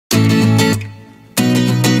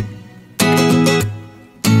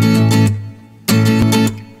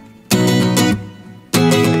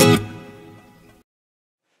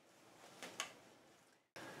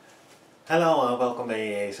Hello and welcome to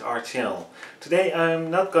AA's art channel. Today I'm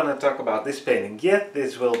not gonna talk about this painting yet.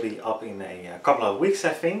 This will be up in a couple of weeks,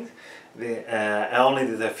 I think. I only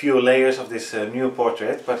did a few layers of this new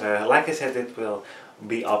portrait, but like I said, it will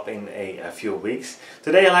be up in a few weeks.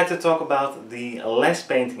 Today I'd like to talk about the last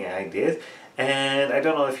painting I did. And I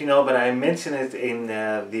don't know if you know, but I mentioned it in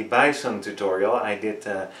the bison tutorial I did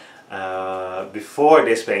before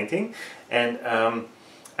this painting. And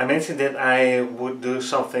I mentioned that I would do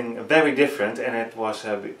something very different, and it was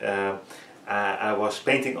I was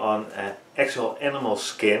painting on actual animal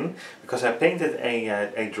skin, because I painted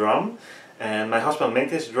a drum, and my husband made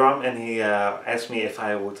this drum, and he asked me if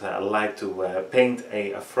I would like to paint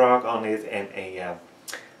a frog on it and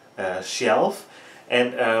a shelf,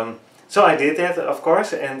 and so I did that, of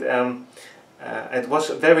course, and it was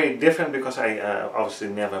very different because I obviously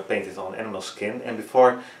never painted on animal skin, and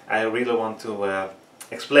before I really want to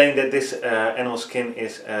explain that this animal skin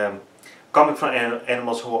is coming from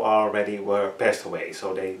animals who already were passed away,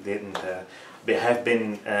 so they didn't have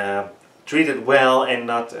been treated well and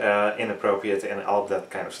not inappropriate and all that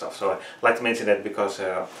kind of stuff. So I like to mention that because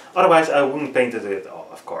otherwise I wouldn't paint it at all,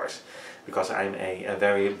 of course, because I'm a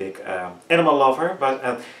very big animal lover.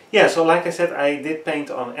 But yeah, so like I said, I did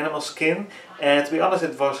paint on animal skin, and to be honest,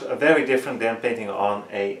 it was very different than painting on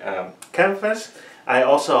a canvas. I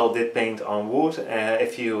also did paint on wood.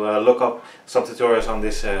 If you look up some tutorials on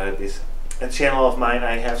this channel of mine,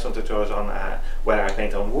 I have some tutorials on where I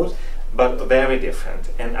paint on wood, but very different.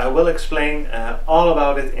 And I will explain all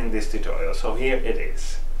about it in this tutorial. So here it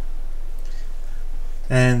is.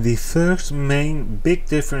 And the first main big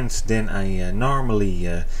difference than I normally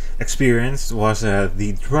experienced was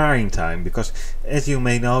the drying time, because as you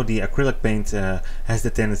may know, the acrylic paint has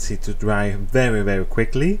the tendency to dry very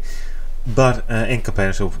quickly. But in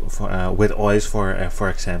comparison with oils, for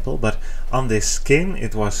example, but on this skin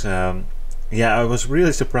it was yeah, I was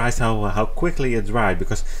really surprised how quickly it dried,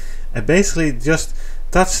 because I basically just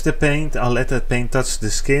touched the paint. I let that paint touch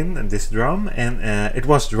the skin and this drum, and it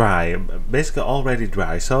was dry, basically already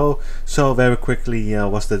dry. So very quickly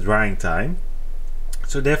was the drying time.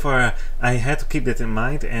 So therefore I had to keep that in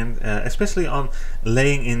mind, and especially on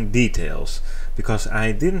laying in details, because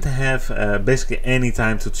I didn't have basically any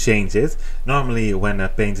time to change it. Normally when a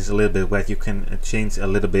paint is a little bit wet, you can change a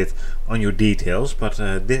little bit on your details, but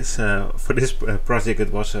this for this project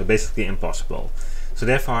it was basically impossible. So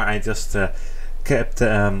therefore I just kept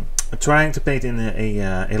trying to paint in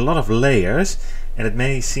a lot of layers, and it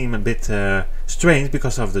may seem a bit strange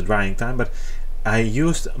because of the drying time, but I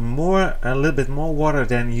used a little bit more water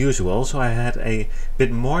than usual, so I had a bit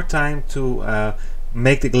more time to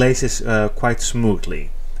make the glazes quite smoothly,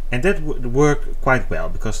 and that would work quite well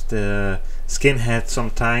because the skin had some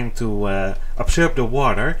time to absorb the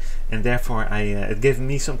water, and therefore it gave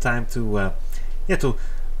me some time to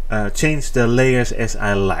change the layers as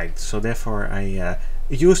I liked. So therefore I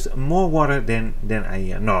used more water than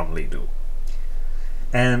I normally do.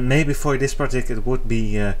 And maybe for this project it would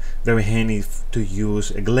be very handy to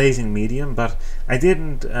use a glazing medium, but I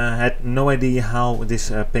had no idea how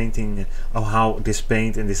this painting, or how this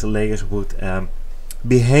paint and these layers would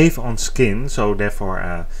behave on skin. So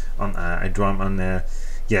therefore on a drum on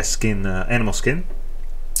skin, animal skin.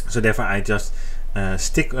 So therefore I just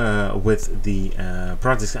stick with the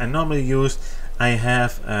projects I normally use. I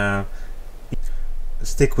have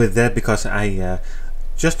stick with that because I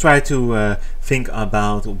just try to think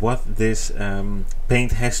about what this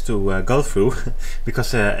paint has to go through,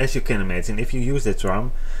 because as you can imagine, if you use that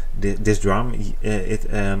drum, this drum,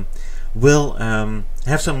 it will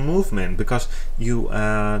have some movement, because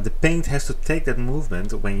the paint has to take that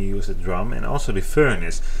movement when you use the drum, and also the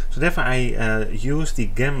furnace. So therefore I use the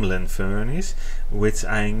gamblin furnace, which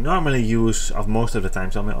I normally use most of the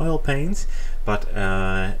times on my oil paints, but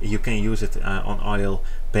you can use it on oil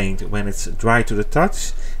paint when it's dry to the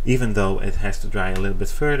touch, even though it has to dry a little bit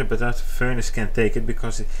further, but that furnace can take it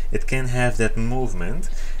because it can have that movement.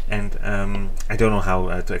 And I don't know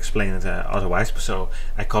how to explain it otherwise, so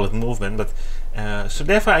I call it movement. But so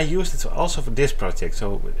therefore I used it also for this project.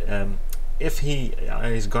 So if he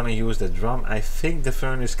is gonna use the drum, I think the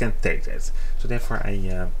furnace can take that. So therefore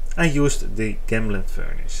I used the gamblin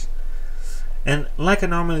furnace. And like I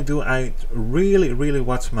normally do, I really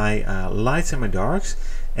watch my lights and my darks,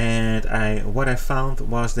 and what I found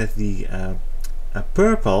was that the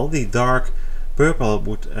purple, the dark purple,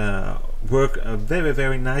 would work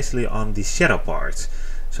very nicely on the shadow parts.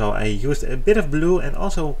 So I used a bit of blue and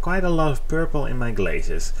also quite a lot of purple in my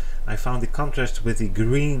glazes. I found the contrast with the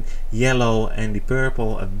green, yellow and the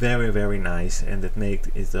purple very nice, and that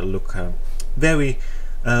made it look very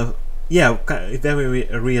yeah, very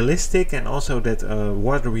realistic, and also that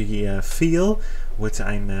watery feel which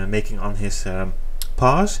I'm making on his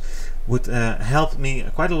paws would help me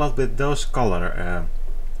quite a lot with those color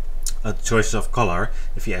choices of color,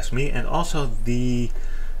 if you ask me, and also the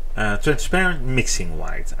transparent mixing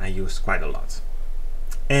white I used quite a lot.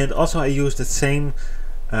 And also I used the same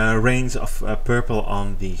range of purple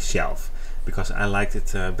on the shelf, because I liked it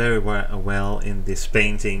very well in this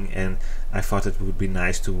painting, and I thought it would be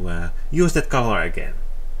nice to use that color again.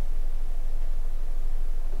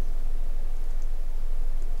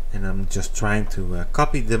 And I'm just trying to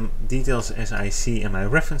copy the details as I see in my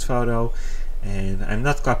reference photo, and I'm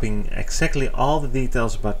not copying exactly all the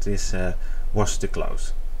details, but this was too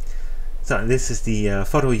close. So this is the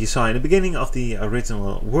photo you saw in the beginning of the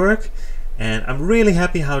original work, and I'm really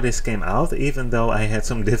happy how this came out, even though I had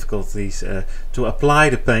some difficulties to apply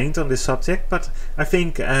the paint on this subject, but I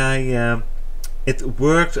think it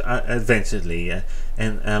worked eventually.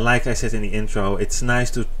 And like I said in the intro, it's nice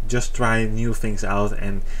to just try new things out,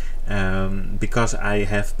 and because I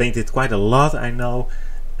have painted quite a lot, I know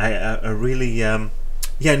I really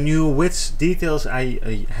knew which details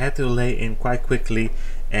I had to lay in quite quickly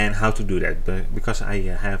and how to do that, because I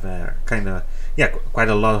have kind of quite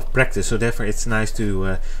a lot of practice, so therefore it's nice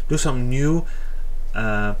to do some new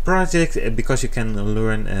projects, because you can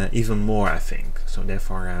learn even more, I think. So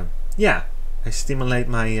therefore I stimulate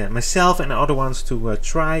myself and other ones to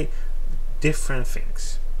try different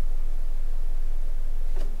things.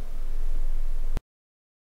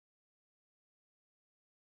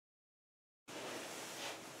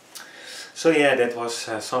 So yeah, that was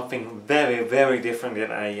something very different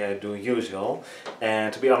than I do usual.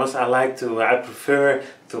 And to be honest, I prefer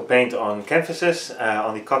to paint on canvases,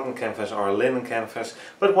 on the cotton canvas or linen canvas.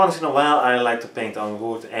 But once in a while I like to paint on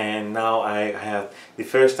wood, and now I have the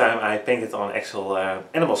first time I painted on actual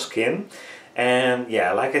animal skin. And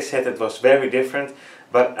yeah, like I said, it was very different.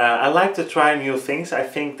 But I like to try new things. I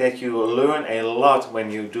think that you learn a lot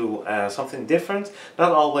when you do something different.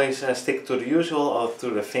 Not always stick to the usual or to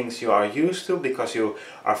the things you are used to, because you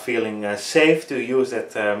are feeling safe to use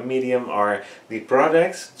that medium or the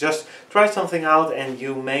products. Just try something out, and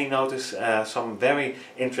you may notice some very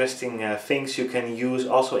interesting things you can use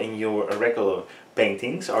also in your regular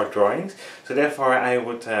paintings or drawings. So therefore I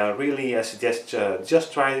would really suggest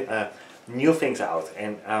just try new things out.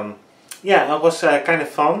 And yeah, it was kind of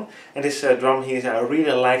fun, and this drum he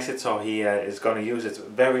really likes it, so he is going to use it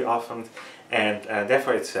very often, and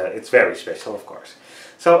therefore it's very special, of course.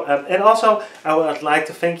 So and also I would like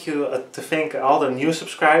to thank all the new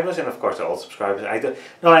subscribers, and of course the old subscribers. I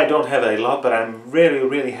don't have a lot, but I'm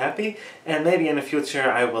really happy, and maybe in the future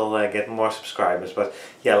I will get more subscribers. But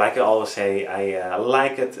yeah, like I always say, I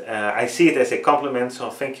like it. I see it as a compliment,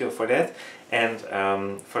 so thank you for that, and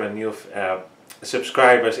for the new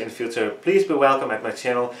subscribers in the future, please be welcome at my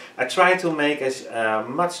channel. I try to make as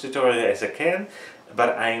much tutorial as I can,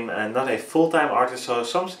 but I'm not a full-time artist, so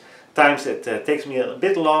sometimes it takes me a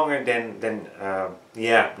bit longer than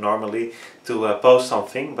normally to post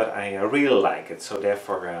something, but I really like it, so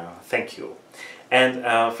therefore thank you.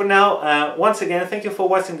 And for now, once again, thank you for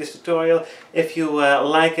watching this tutorial. If you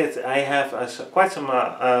like it, I have quite some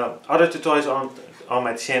other tutorials on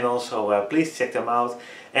my channel, so please check them out.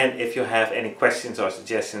 And if you have any questions or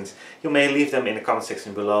suggestions, you may leave them in the comment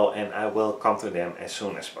section below, and I will come to them as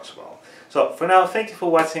soon as possible. So for now, thank you for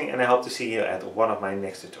watching, and I hope to see you at one of my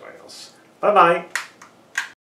next tutorials. Bye bye!